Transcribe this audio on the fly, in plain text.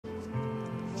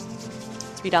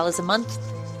$3 a month.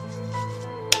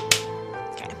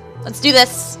 Okay, let's do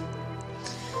this.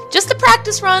 Just a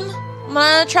practice run. I'm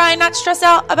gonna try and not stress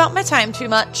out about my time too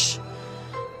much.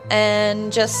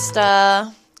 And just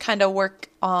kind of work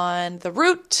on the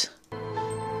route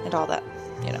and all that,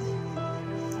 you know.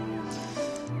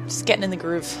 Just getting in the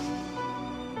groove.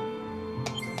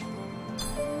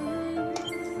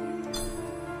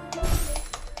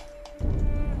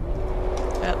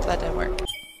 That didn't work.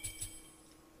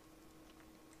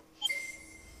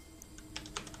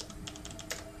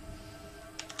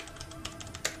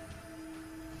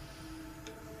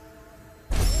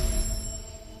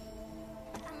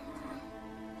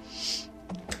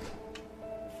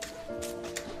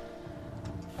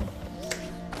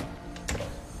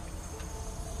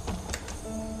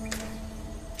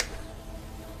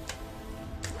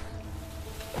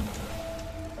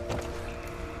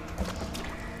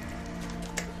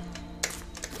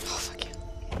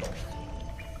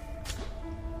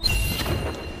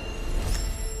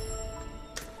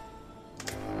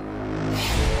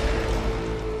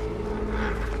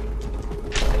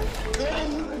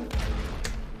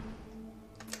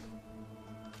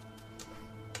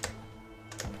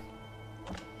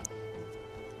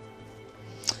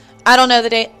 I don't know the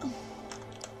date.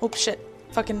 Oops, shit.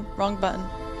 Fucking wrong button.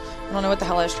 I don't know what the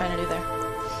hell I was trying to do there.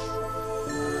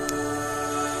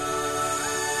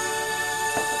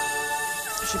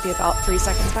 I should be about 3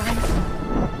 seconds behind.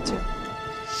 2.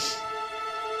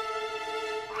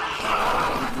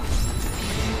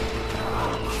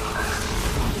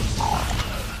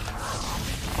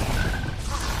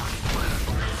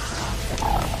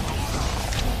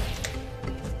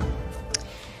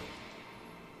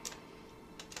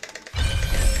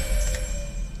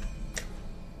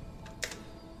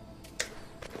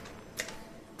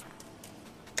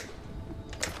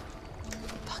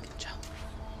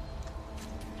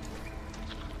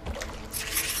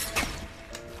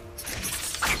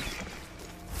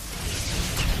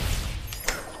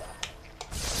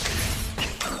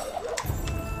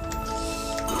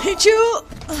 Hate you!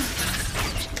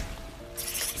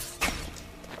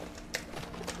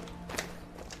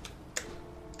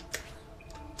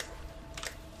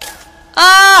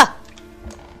 Ah!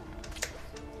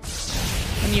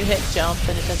 When you hit jump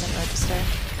and it doesn't register.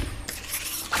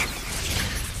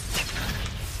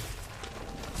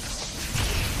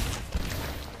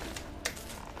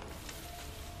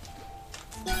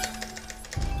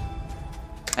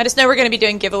 I just know we're going to be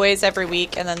doing giveaways every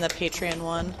week, and then the Patreon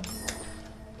one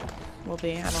will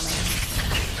be, I don't know.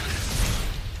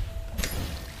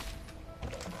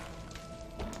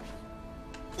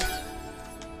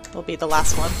 Will be the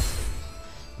last one.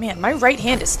 Man, my right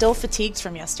hand is still fatigued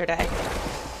from yesterday.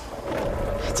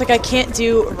 It's like I can't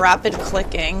do rapid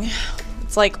clicking.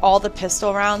 It's like all the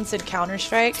pistol rounds in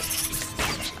Counter-Strike.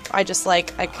 I just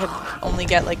like, I could only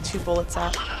get like 2 bullets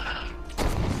out.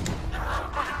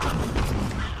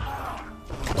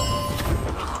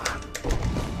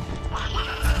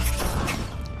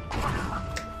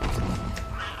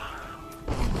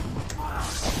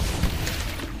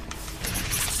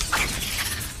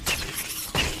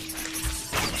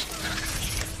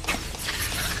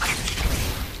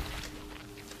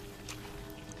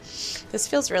 This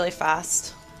feels really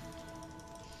fast.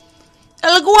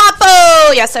 El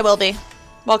Guapo! Yes, I will be.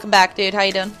 Welcome back, dude. How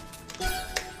you doing?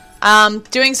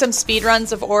 Doing some speed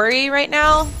runs of Ori right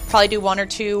now. Probably do 1 or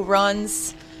 2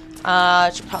 runs.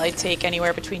 Should probably take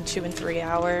anywhere between 2 and 3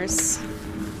 hours.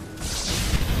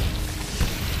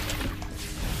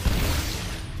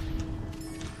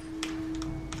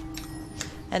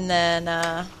 And then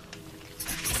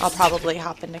I'll probably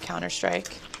hop into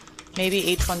Counter-Strike. Maybe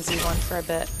H1Z1 for a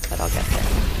bit, but I'll get there.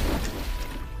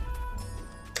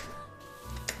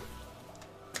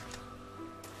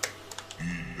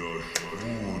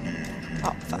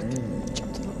 Oh, fuck.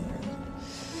 Jumped a little early.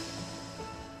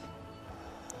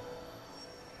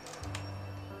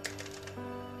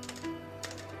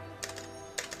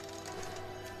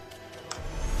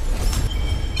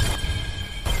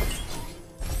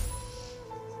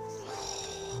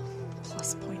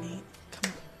 Plus 0.8.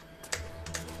 Come on.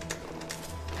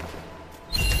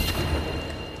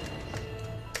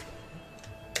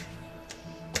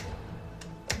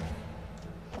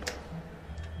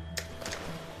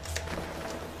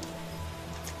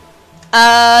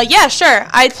 Yeah, sure.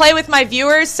 I play with my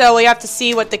viewers, so we have to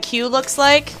see what the queue looks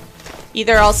like.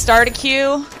 Either I'll start a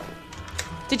queue.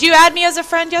 Did you add me as a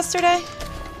friend yesterday?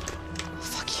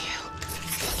 Fuck you.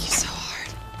 Fuck you so hard.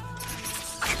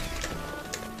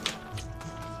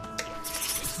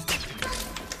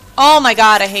 Oh my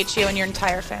god, I hate you and your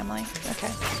entire family.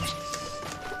 Okay.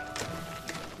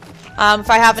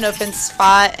 If I have an open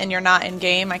spot and you're not in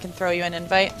game, I can throw you an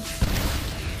invite.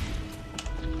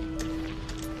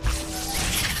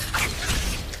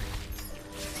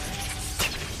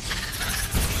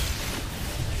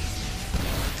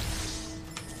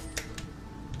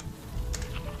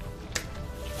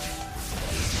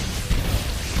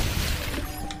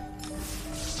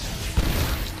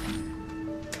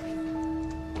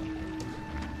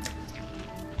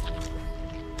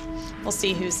 We'll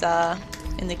see who's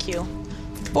in the queue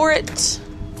for it.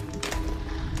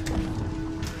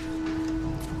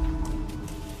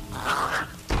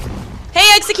 Hey,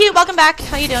 Execute, welcome back.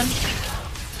 How you doing?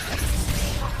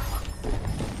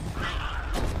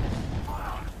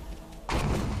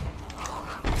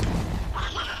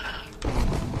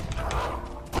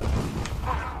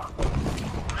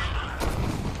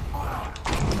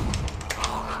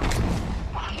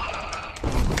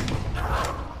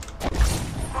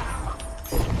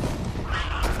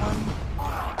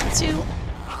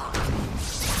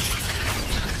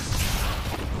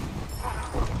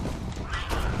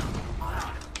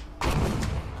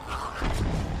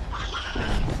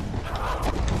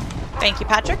 Thank you,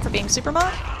 Patrick, for being super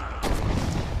mod.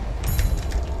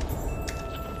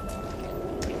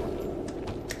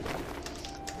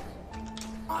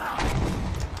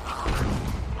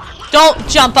 Don't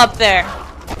jump up there.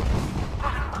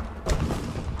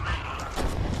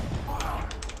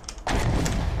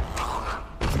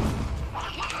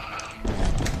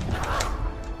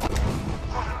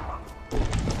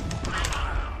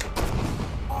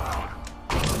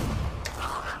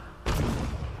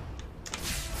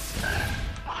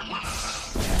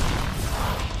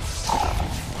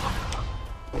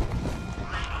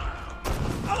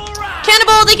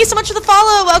 Thank you so much for the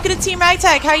follow. Welcome to Team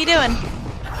Ragtag. How you doing?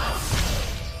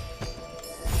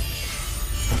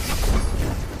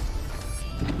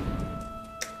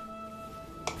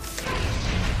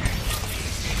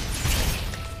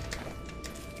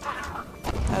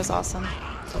 That was awesome.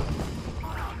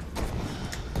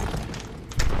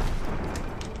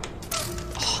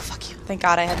 Oh, fuck you. Thank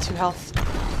God I had 2 health.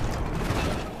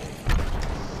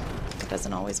 It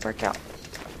doesn't always work out.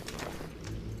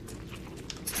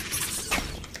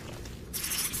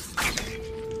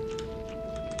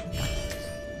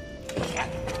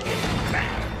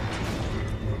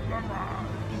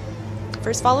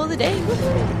 First follow of the day.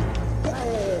 Woohoo!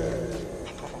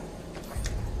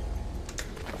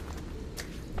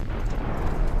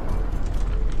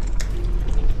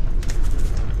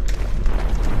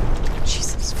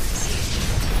 Jesus Christ.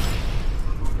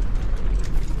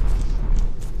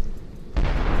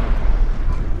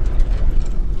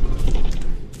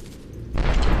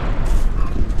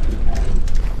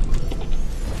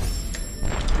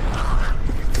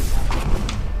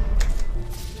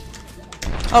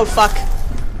 Oh, fuck.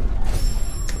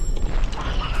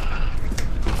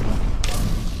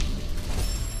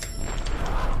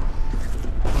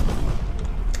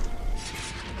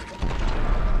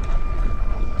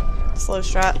 Slow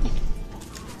strat.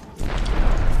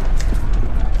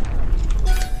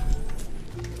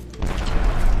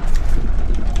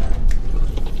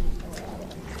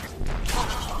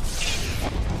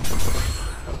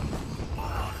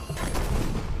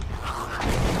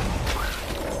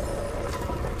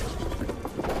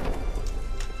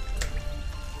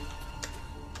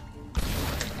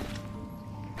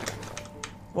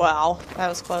 Wow, that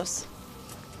was close.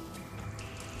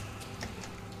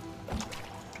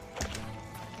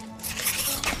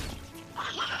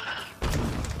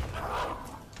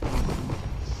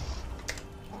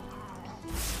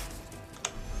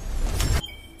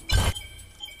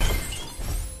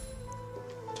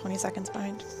 Seconds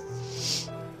behind.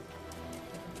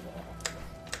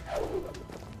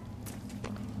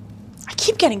 I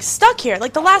keep getting stuck here,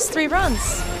 like the last 3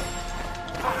 runs.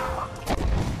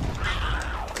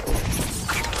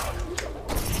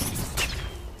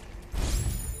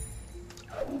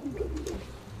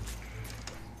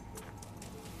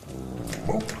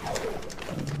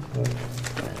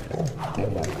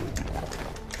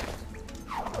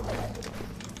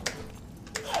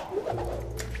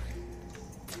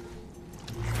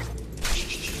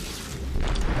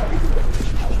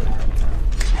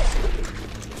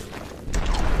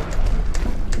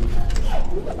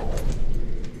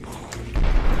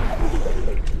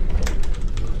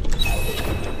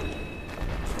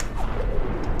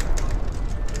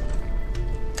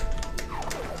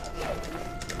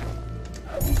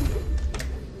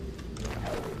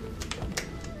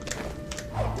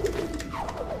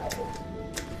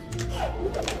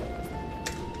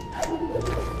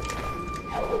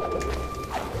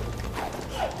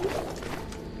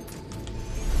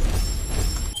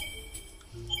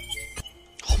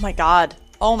 my god.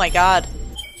 Oh my god.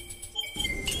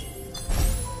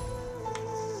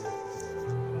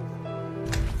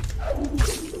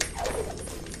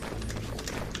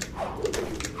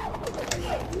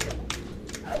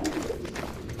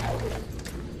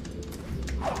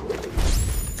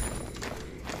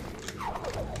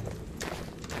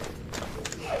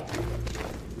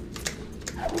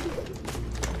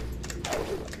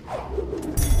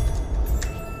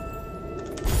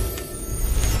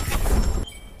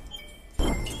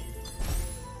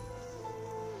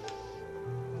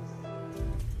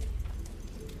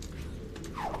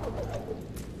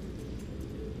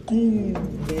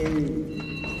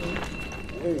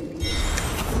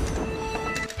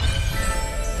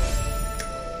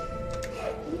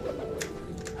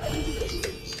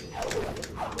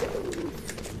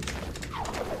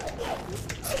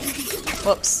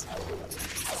 Whoops.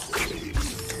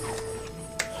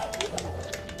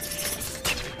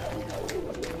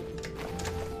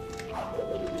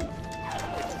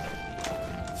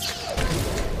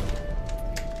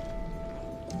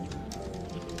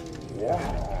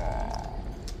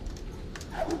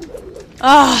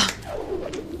 Ah,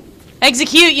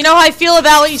 Execute, you know how I feel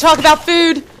about when you talk about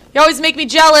food. You always make me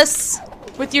jealous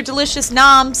with your delicious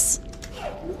noms.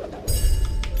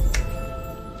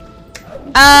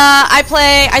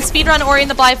 I speedrun Ori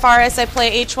and the Blind Forest. I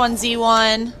play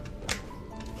H1Z1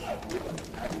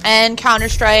 and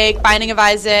Counter-Strike, Binding of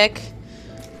Isaac.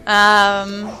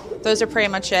 Those are pretty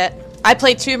much it. I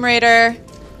play Tomb Raider.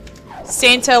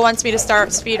 Sainto wants me to start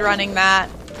speedrunning that.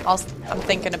 I'm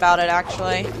thinking about it,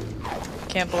 actually.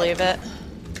 Can't believe it.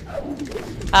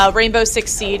 Rainbow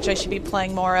Six Siege I should be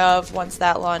playing more of once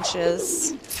that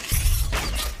launches.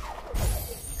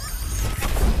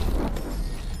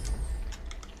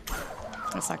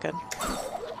 That's not good.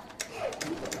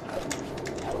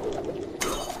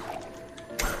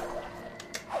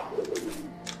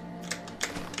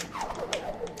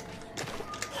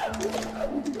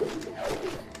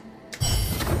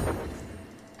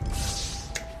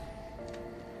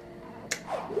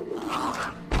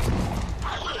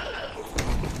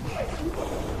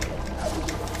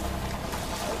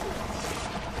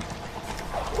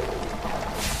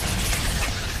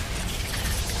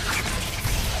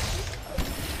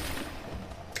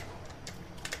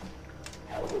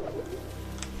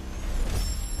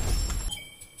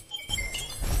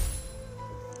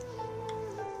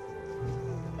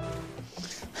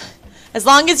 As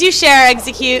long as you share,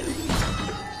 Execute.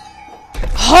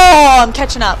 Oh, I'm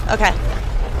catching up. Okay.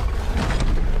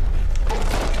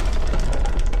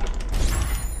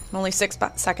 I'm only 6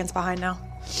 seconds behind now.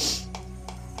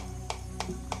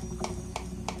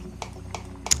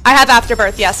 I have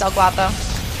Afterbirth, yes, El Guapo.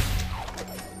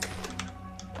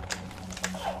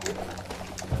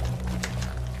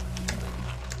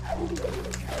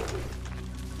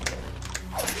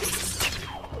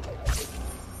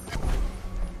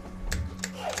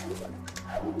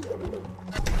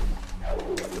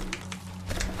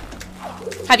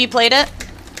 Have you played it?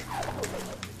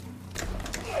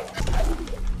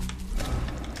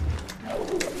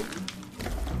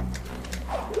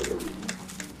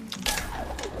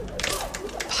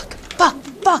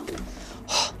 Fuck!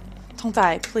 Don't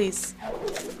die, please.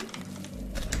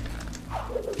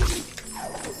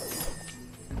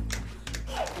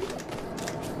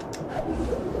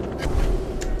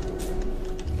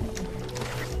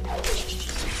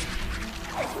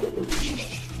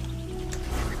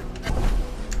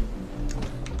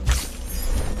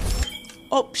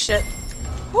 Oh, shit.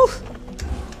 Whew.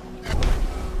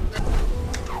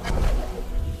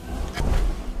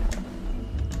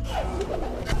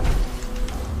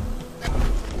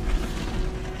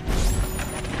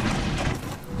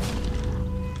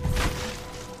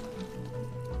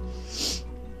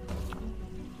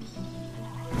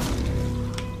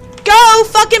 Go!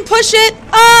 Fucking push it!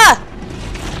 Ah!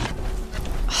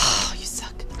 Oh, you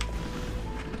suck.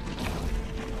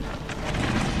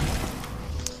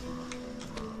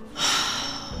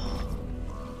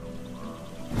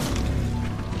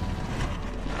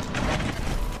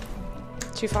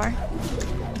 Too far?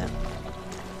 No.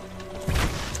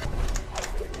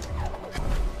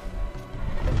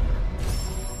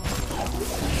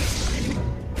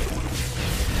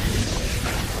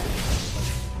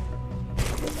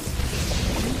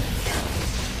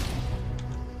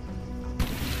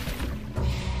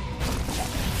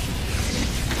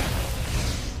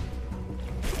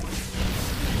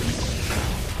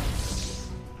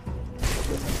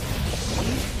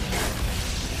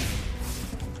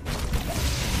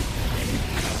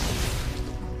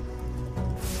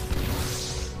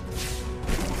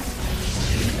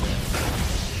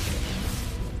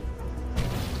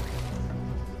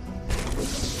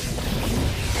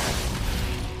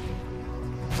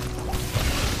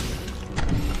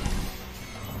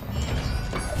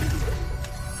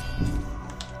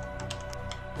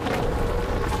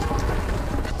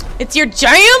 It's your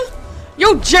jam?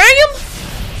 Yo, jam?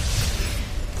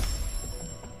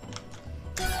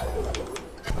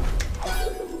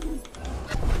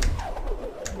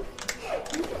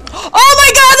 Oh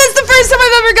my god, that's the first time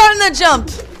I've ever gotten that jump!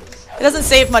 It doesn't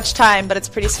save much time, but it's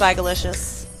pretty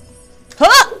swagalicious.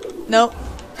 Huh! Nope.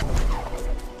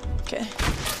 Okay.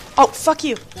 Oh, fuck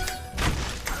you.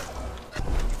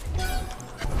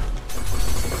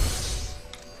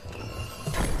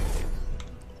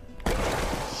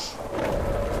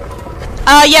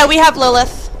 Yeah, we have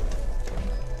Lilith.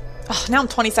 Oh, now I'm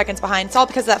 20 seconds behind. It's all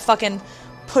because of that fucking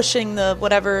pushing the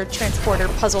whatever transporter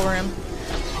puzzle room.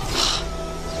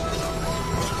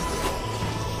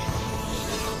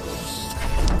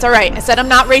 It's alright. I said I'm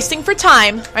not racing for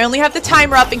time. I only have the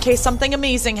timer up in case something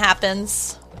amazing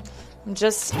happens. I'm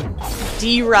just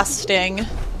de-rusting.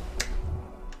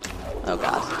 Oh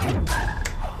god.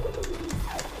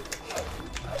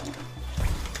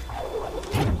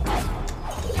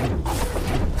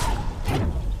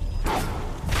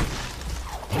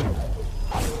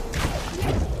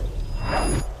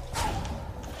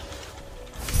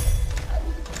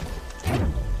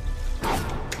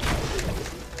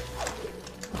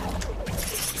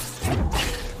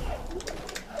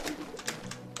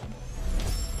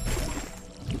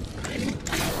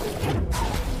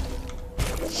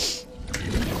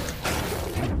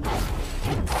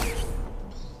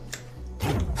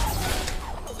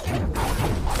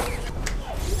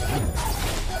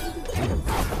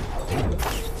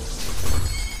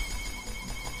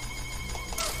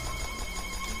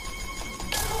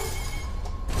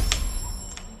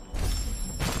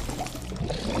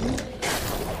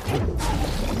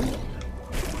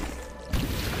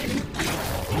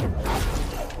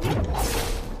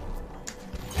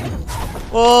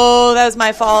 Whoa, that was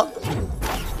my fault.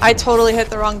 I totally hit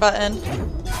the wrong button.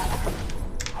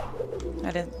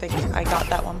 I didn't think I got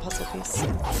that one puzzle piece.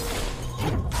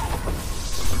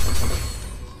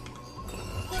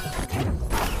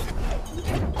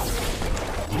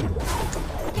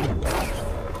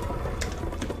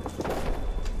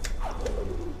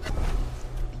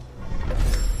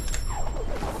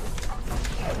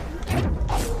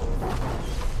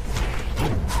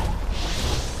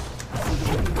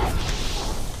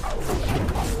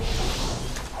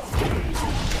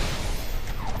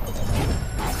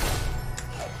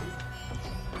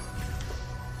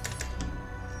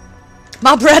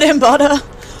 My bread and butter.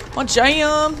 My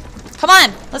jam. Come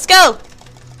on, let's go.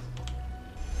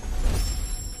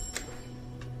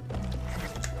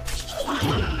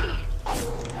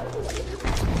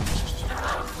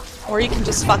 Or you can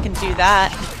just fucking do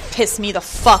that. Piss me the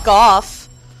fuck off.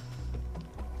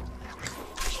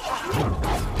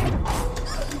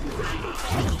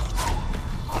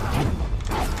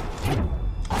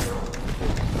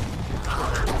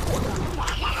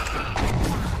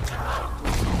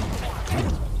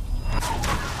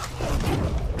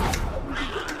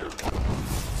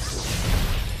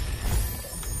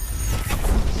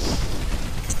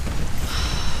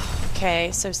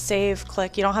 Okay, so save,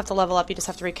 click. You don't have to level up, you just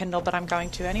have to rekindle, but I'm going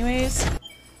to anyways.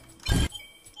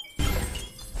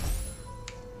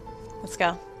 Let's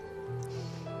go.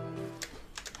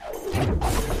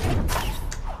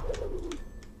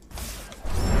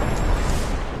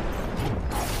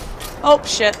 Oh,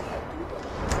 shit.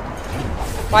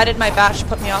 Why did my bash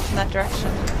put me off in that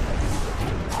direction?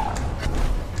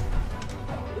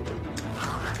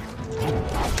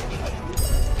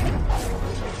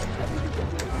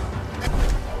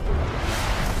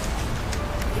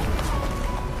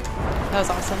 That was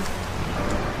awesome.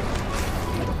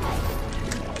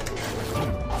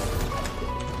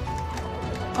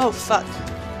 Oh, fuck.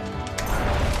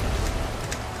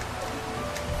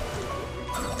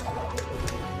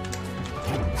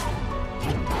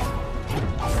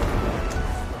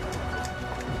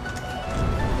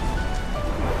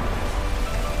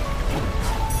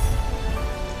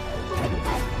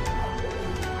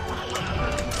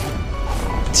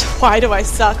 Why do I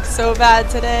suck so bad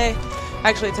today?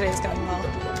 Actually, today's going well,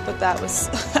 but that was...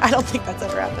 I don't think that's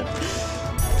ever happened.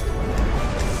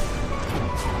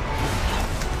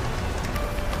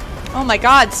 Oh my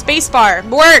god, spacebar!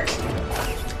 Work!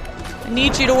 I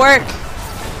need you to work.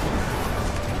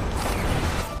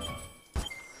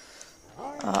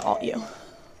 Alt you.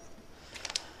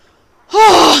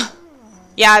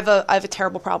 Yeah, I have a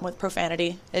terrible problem with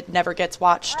profanity. It never gets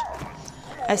watched.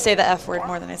 I say the F word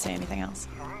more than I say anything else.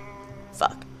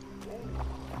 Fuck.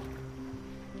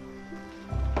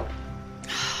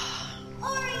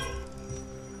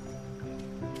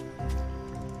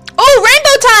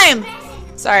 Oh, rainbow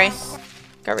time! Sorry.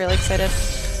 Got really excited.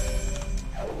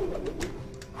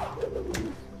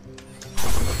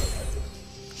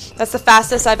 That's the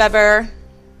fastest I've ever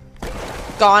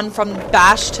gone from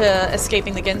Bash to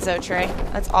escaping the Ginzo tree.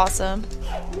 That's awesome.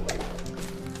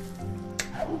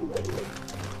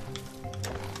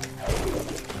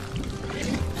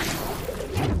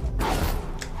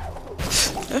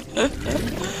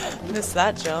 Missed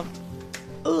that jump.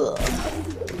 Ugh.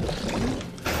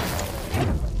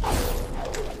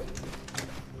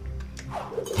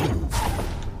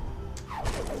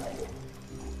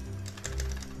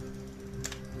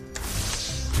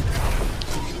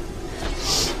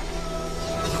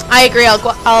 I agree,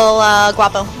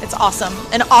 Guapo. It's awesome.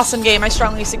 An awesome game. I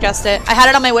strongly suggest it. I had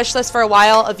it on my wish list for a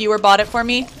while. A viewer bought it for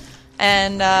me,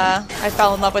 and I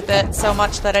fell in love with it so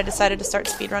much that I decided to start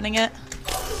speedrunning it.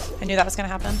 I knew that was going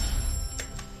to happen.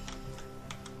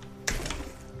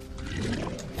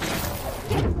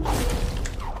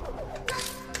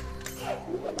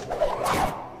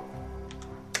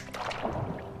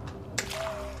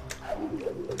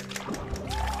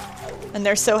 And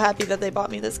they're so happy that they bought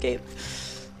me this game.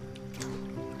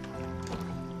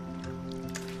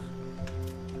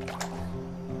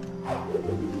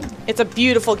 It's a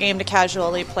beautiful game to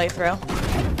casually play through.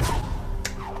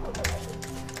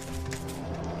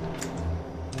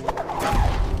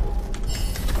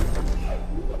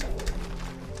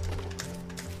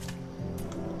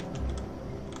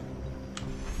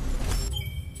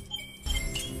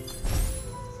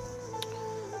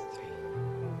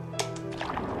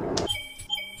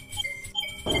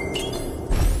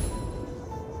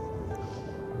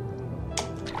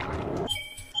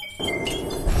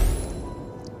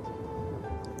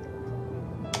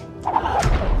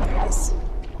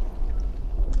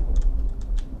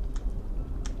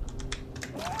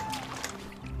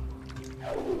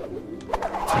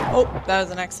 Oh, that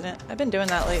was an accident. I've been doing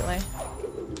that lately.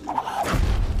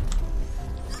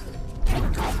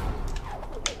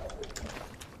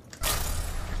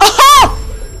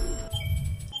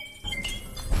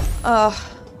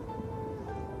 Oh!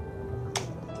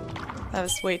 That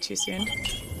was way too soon.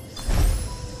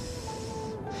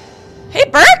 Hey,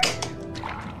 Burke!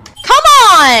 Come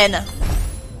on!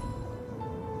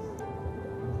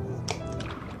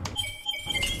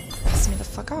 Piss me the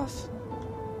fuck off.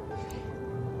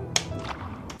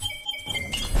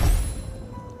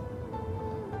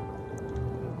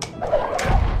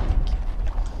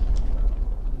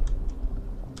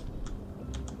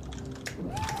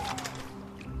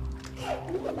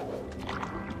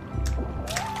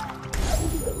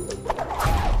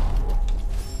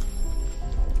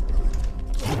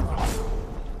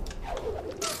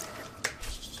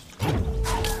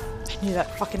 Knew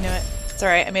that. Fucking knew it. It's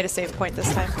alright, I made a save point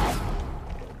this time.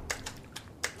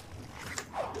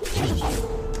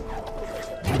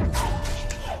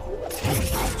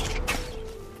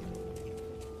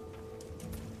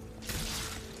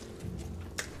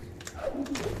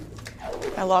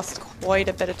 I lost quite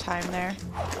a bit of time there.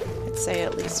 I'd say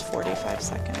at least 45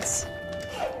 seconds.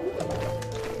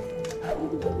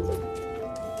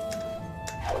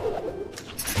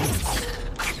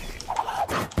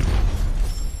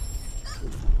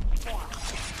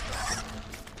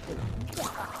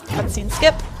 Cutscene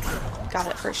skip. Got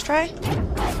it first try.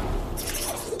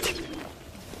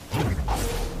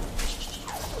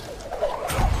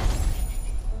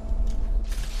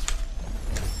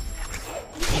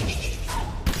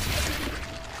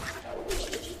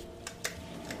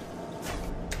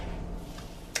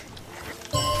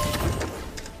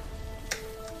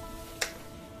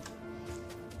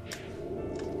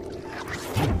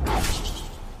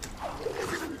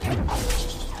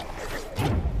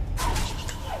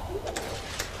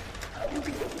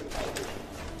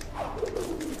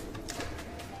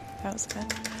 That was good.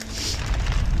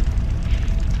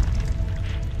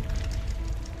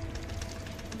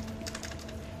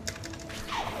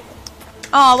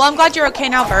 Oh, well, I'm glad you're okay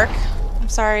now, Burke. I'm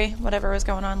sorry, whatever was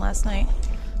going on last night.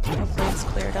 Hopefully it's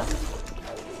cleared up.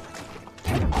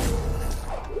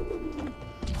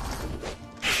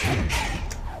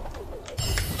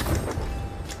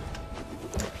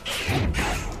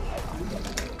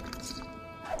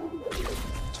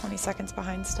 Seconds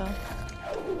behind still.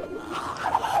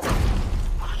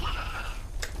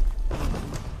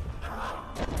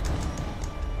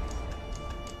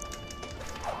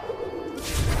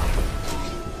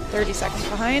 $30 seconds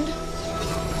behind.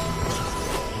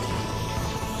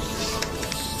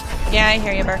 Yeah, I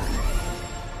hear you, Burke.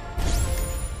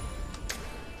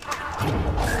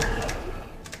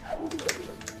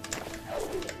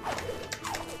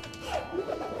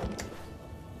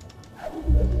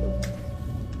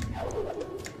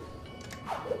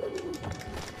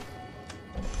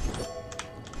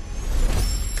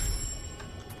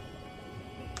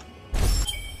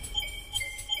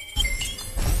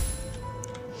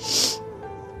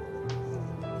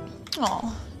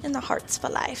 Oh, in the hearts for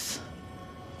life.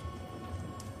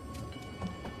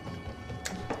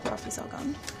 Coffee's all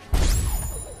gone.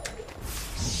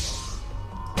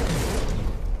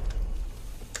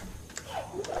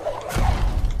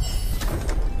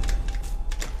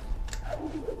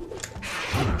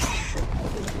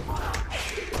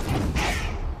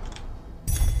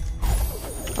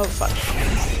 Oh, fuck.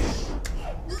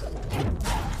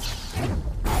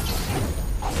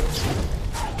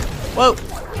 Whoa.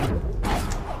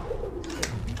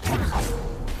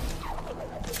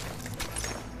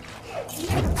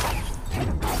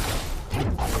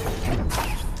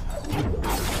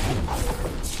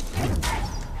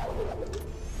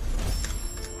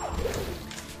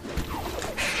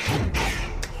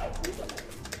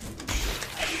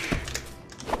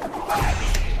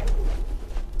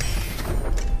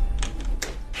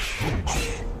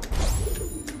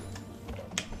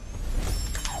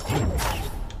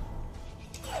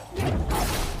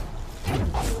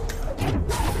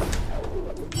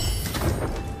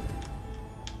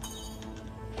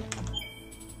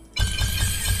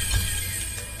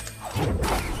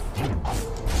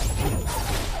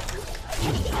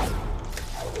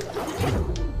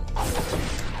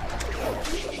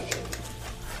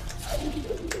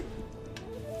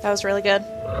 That was really good.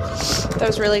 That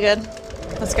was really good.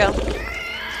 Let's go.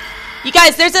 You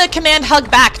guys, there's a command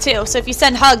hug back too. So if you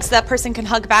send hugs, that person can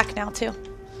hug back now too.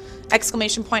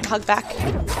 Exclamation point hug back.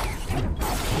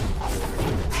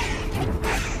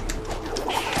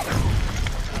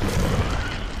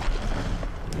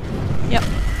 Yep.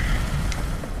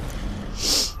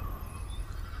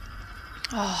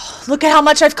 Oh, look at how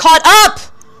much I've caught up!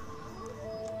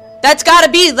 That's gotta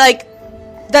be like...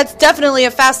 That's definitely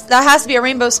a fast... That has to be a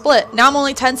rainbow split. Now I'm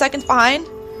only 10 seconds behind.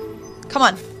 Come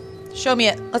on. Show me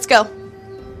it. Let's go.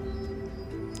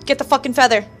 Get the fucking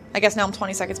feather. I guess now I'm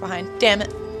 20 seconds behind. Damn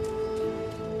it.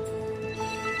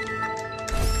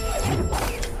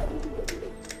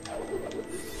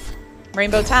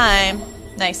 Rainbow time.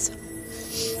 Nice.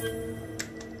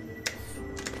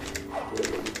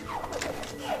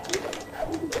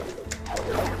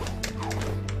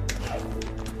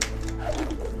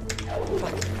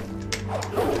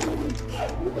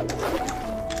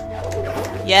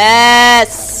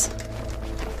 Yes!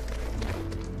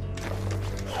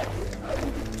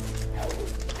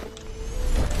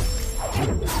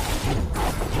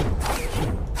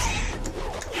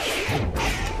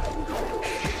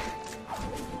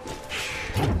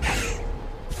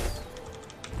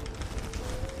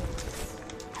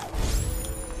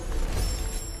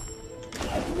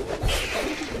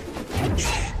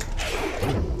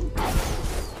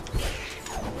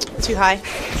 Too high.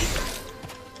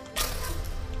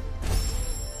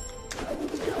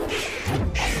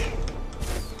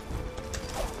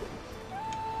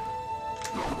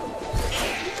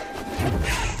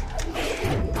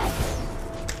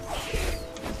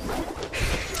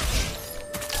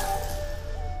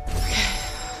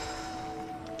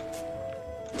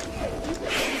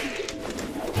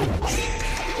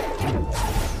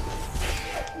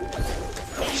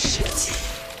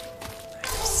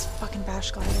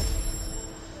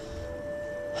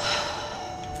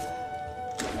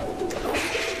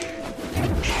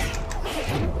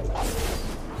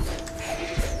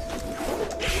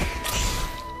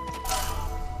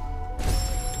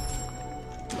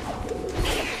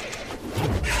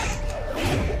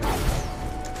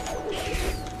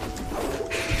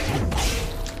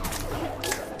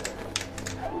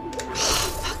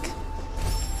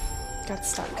 Got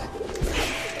stuck.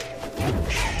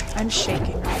 I'm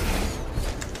shaking right now.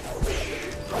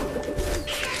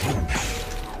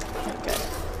 Okay.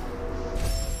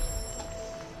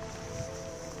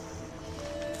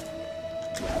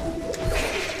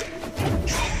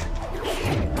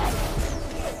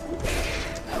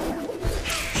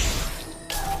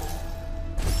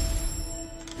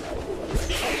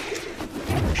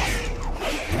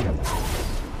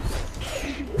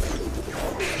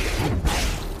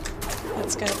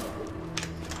 That's good.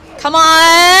 Come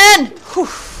on! Whew.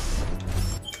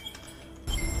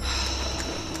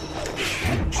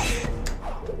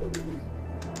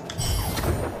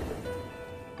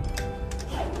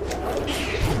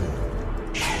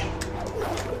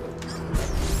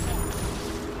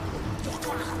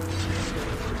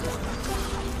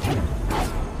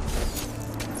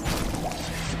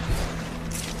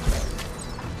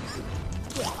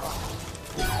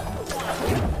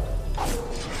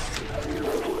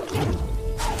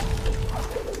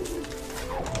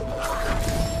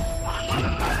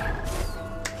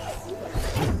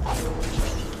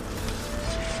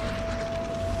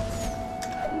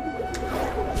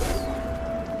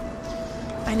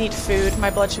 need food.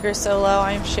 My blood sugar is so low.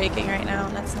 I am shaking right now,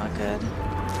 and that's not good.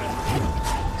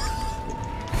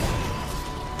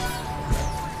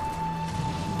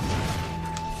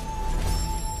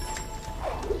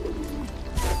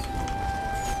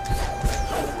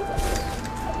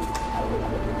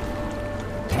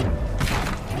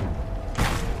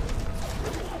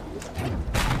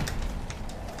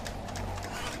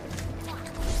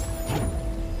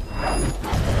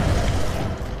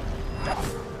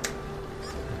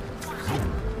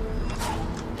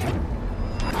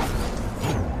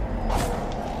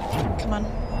 Come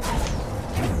on.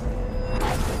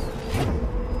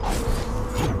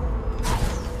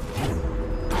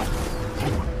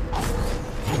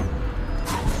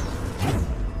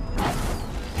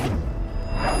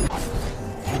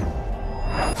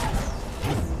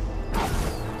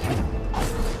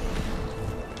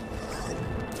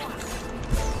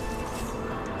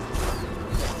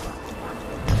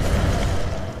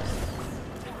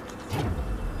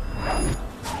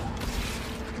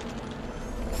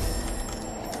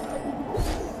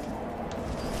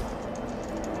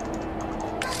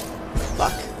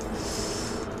 Fuck.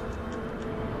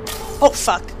 Oh,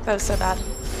 fuck. That was so bad.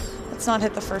 Let's not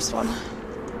hit the first one.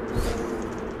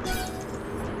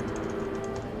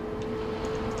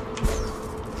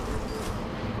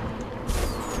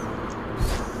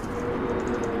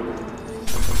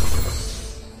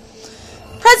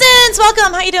 Presents!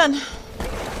 Welcome! How you doing?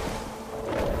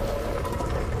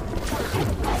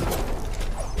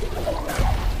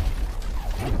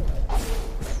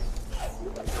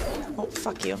 Oh,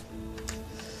 fuck you.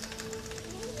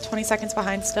 20 seconds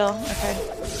behind still. Okay.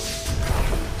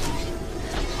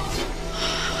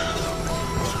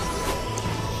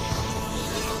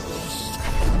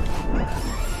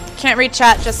 Can't read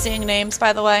chat, just seeing names,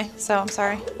 by the way, so I'm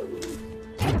sorry.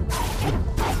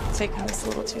 Taking this a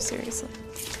little too seriously.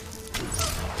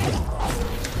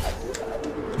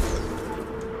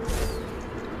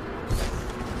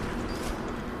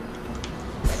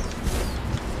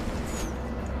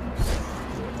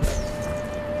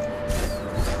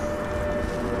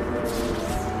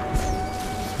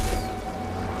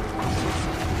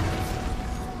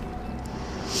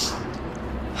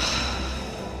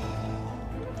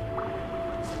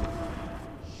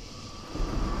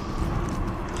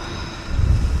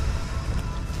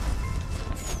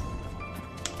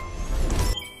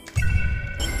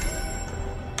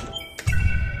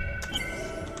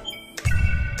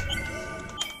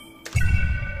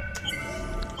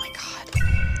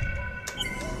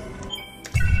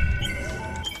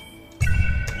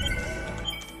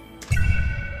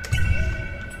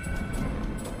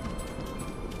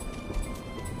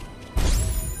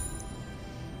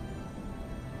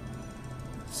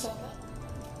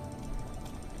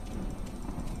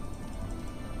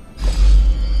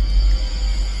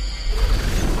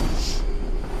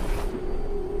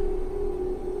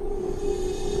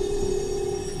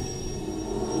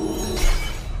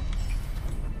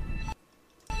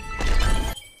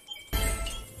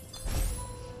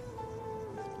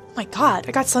 Oh my god,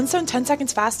 I got Sunstone 10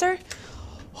 seconds faster?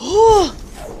 Oh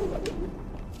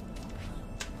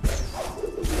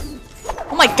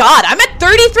my god, I'm at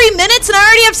 33 minutes and I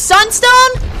already have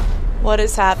Sunstone? What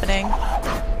is happening?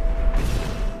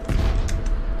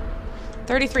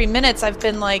 33 minutes, I've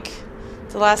been like,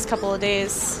 the last couple of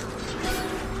days.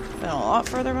 Been a lot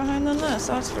further behind than this,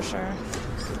 that's for sure.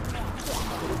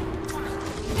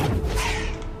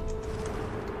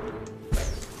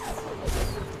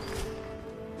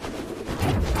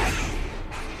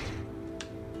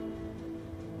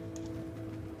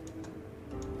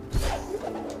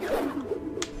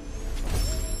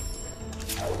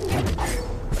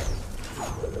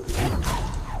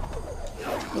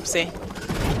 Oopsie.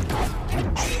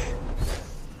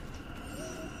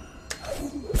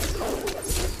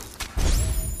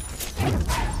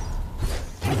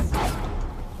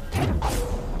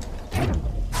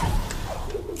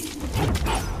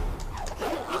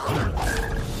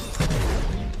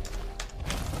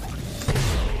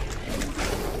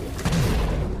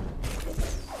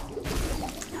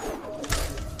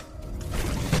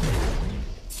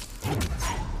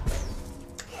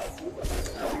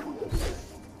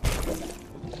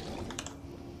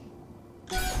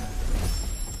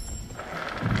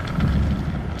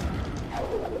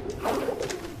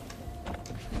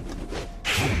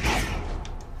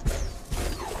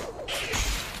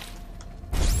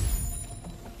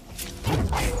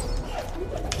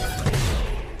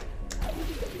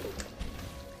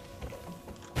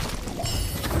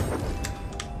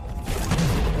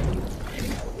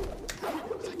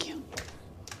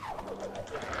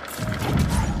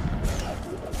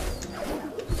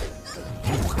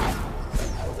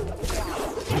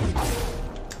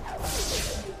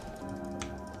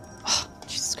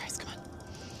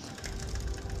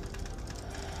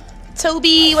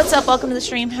 Toby, what's up? Welcome to the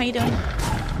stream. How you doing?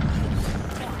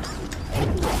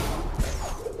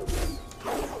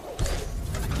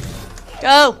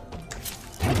 Go!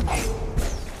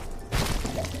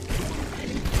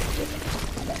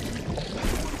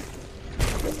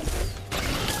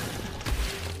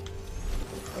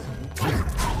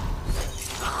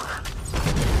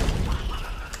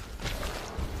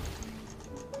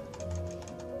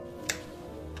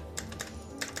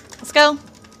 Let's go.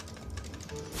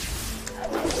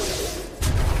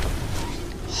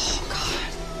 Oh,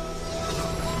 God.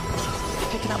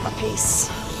 Picking up my pace.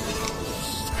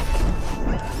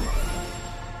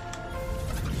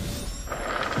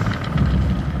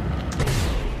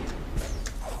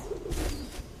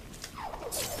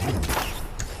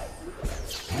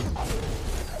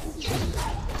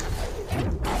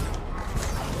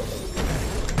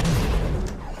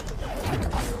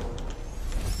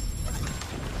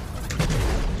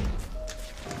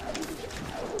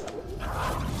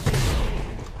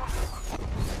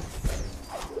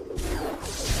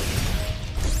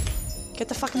 Get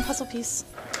the fucking puzzle piece.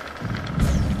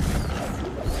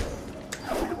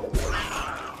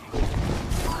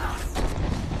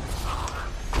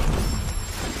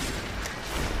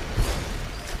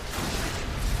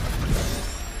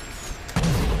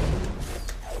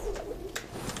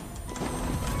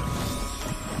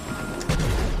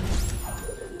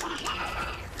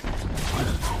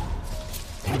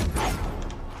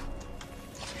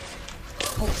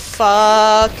 Oh,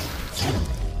 fuck.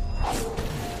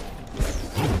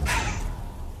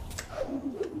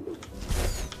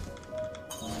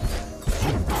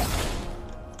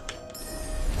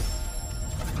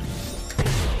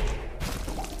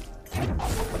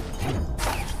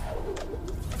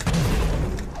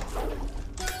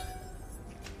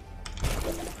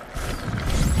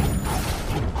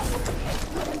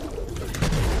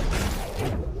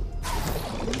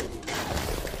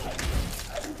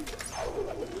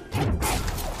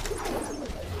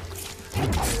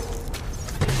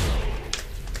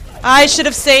 I should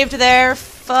have saved there.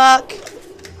 Fuck.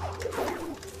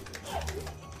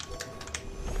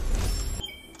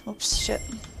 Oops, shit.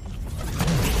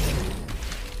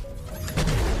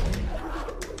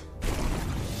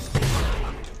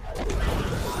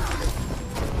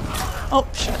 Oh,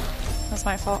 shit. That's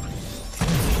my fault.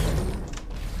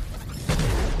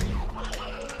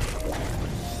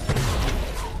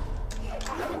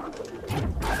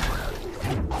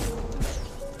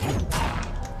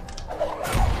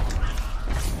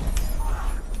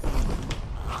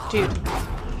 Dude.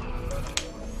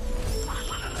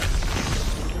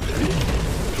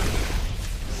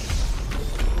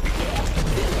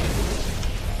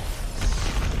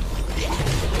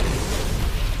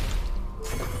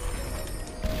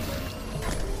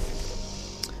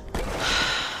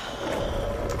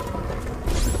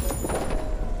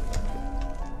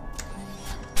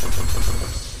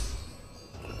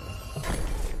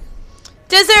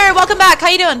 Dizzer, welcome back. How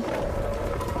you doing?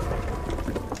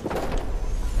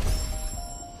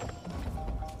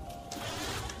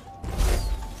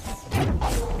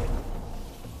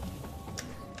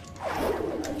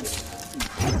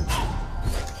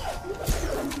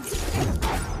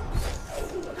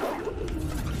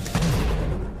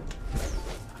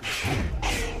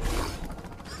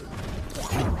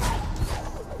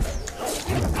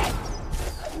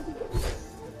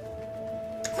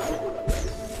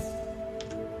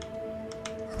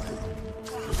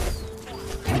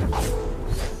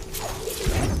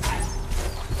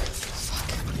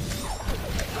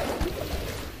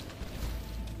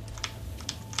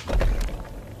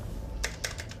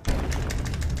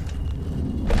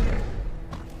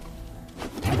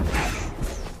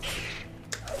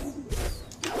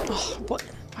 What?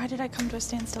 Why did I come to a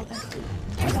standstill there?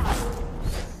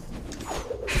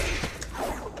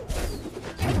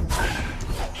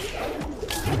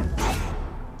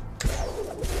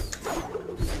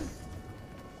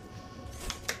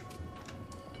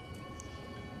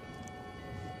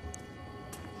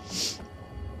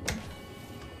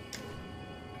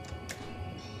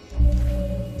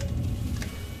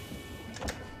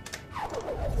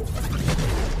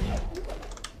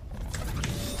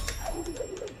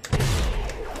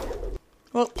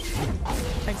 Well,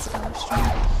 thanks for the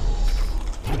stream.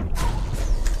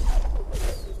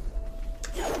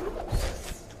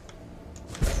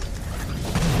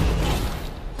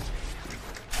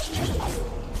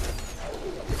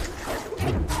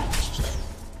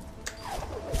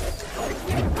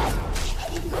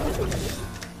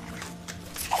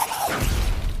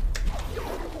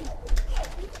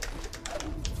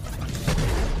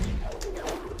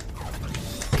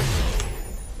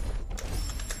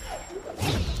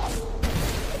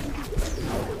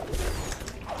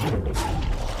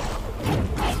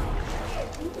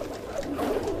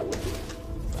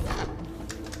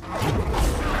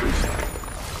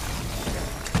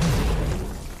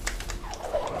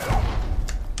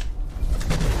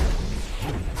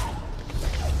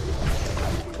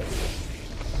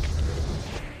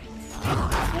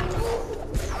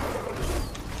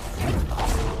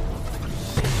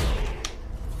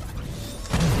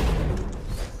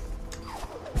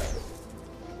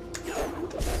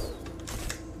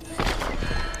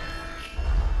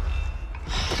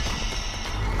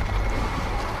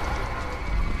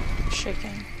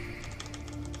 Shaking.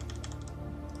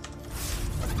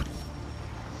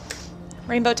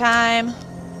 Rainbow time.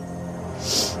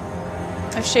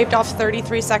 I've shaved off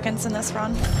 33 seconds in this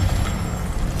run.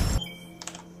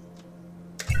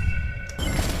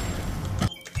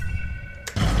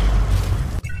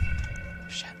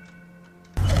 Shit.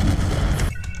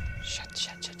 Shit,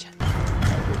 shit, shit, shit.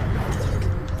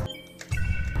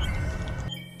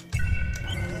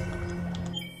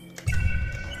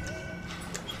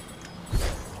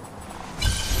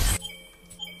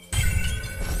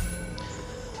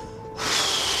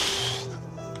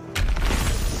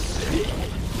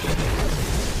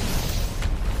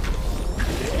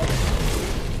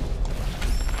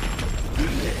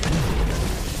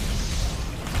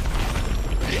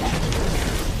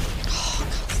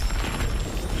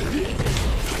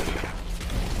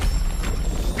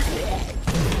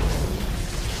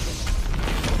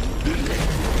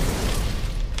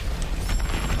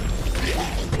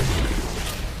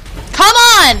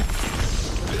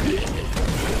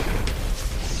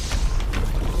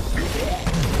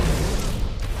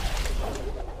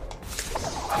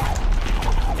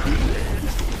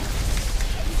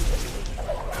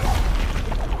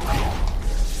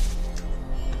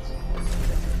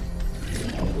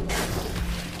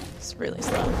 Really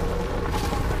slow.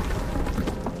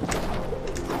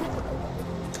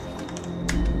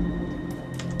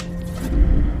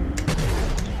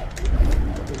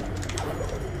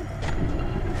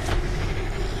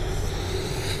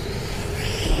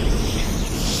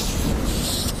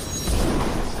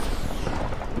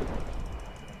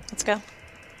 Let's go.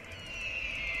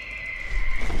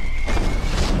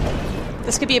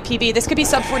 This could be a PB. This could be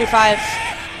sub 45.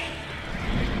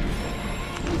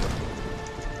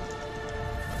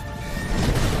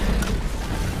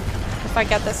 If I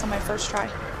get this on my first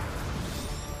try.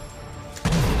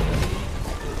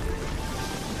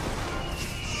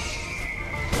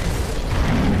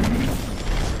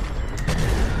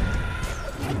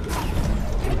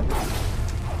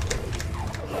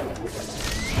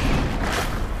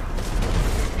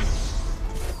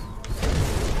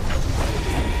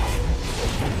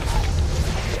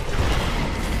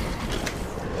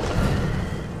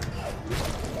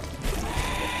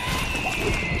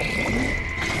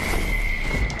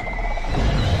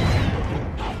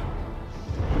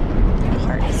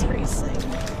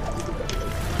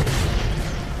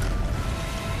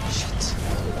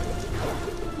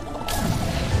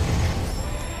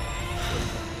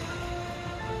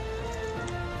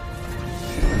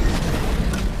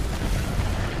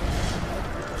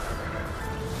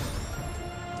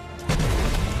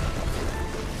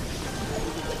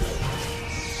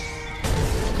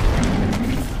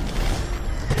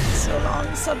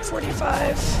 Sub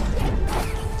 45.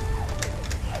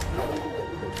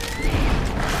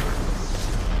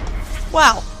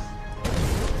 Wow.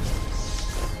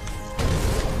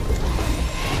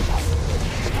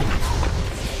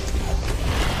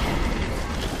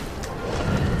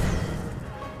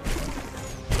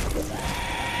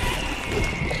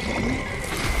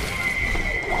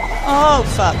 Oh,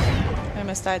 fuck. I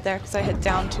almost died there because I hit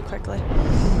down too quickly.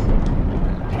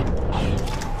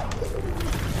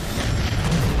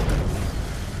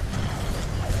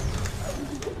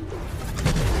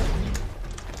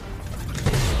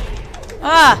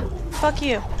 Ah! Fuck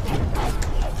you.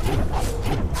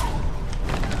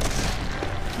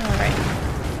 Alright.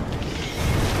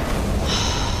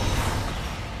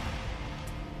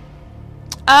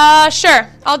 Sure.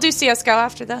 I'll do CSGO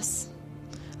after this.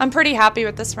 I'm pretty happy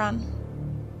with this run.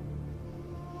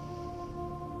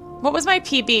 What was my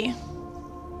PB?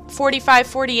 45,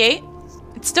 48?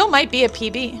 It still might be a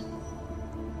PB.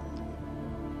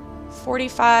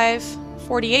 45,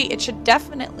 48. It should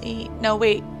definitely... No,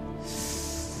 wait.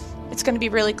 It's going to be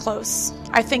really close.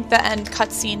 I think the end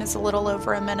cutscene is a little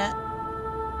over a minute.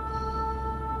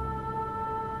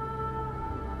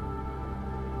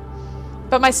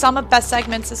 But my sum of best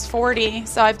segments is 40,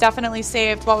 so I've definitely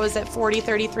saved, what was it, 40,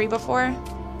 33 before?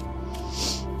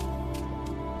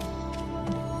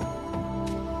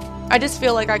 I just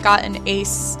feel like I got an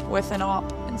ace with an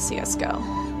AWP in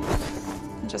CSGO.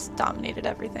 just dominated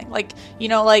everything. Like, you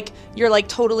know, like, you're, like,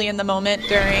 totally in the moment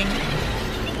during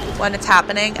when it's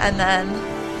happening, and then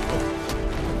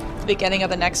the beginning of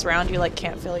the next round, you, like,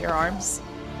 can't feel your arms.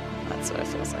 That's what it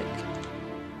feels like.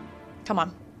 Come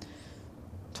on.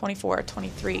 24,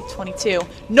 23, 22.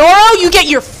 Noro, you get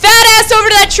your fat ass over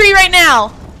to that tree right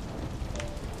now!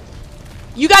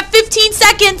 You got 15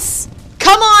 seconds!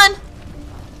 Come on!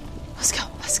 Let's go,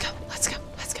 let's go, let's go,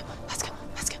 let's go, let's go,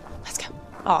 let's go, let's go.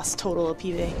 Oh, it's total a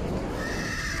PB.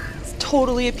 It's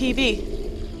totally a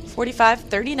PB. 45,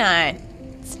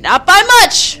 39. It's not by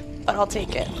much, but I'll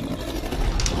take it.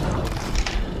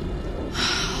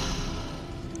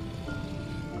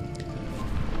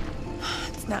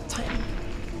 It's nap time.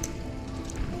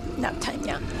 Nap time,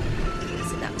 yeah.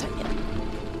 Is it nap time yet?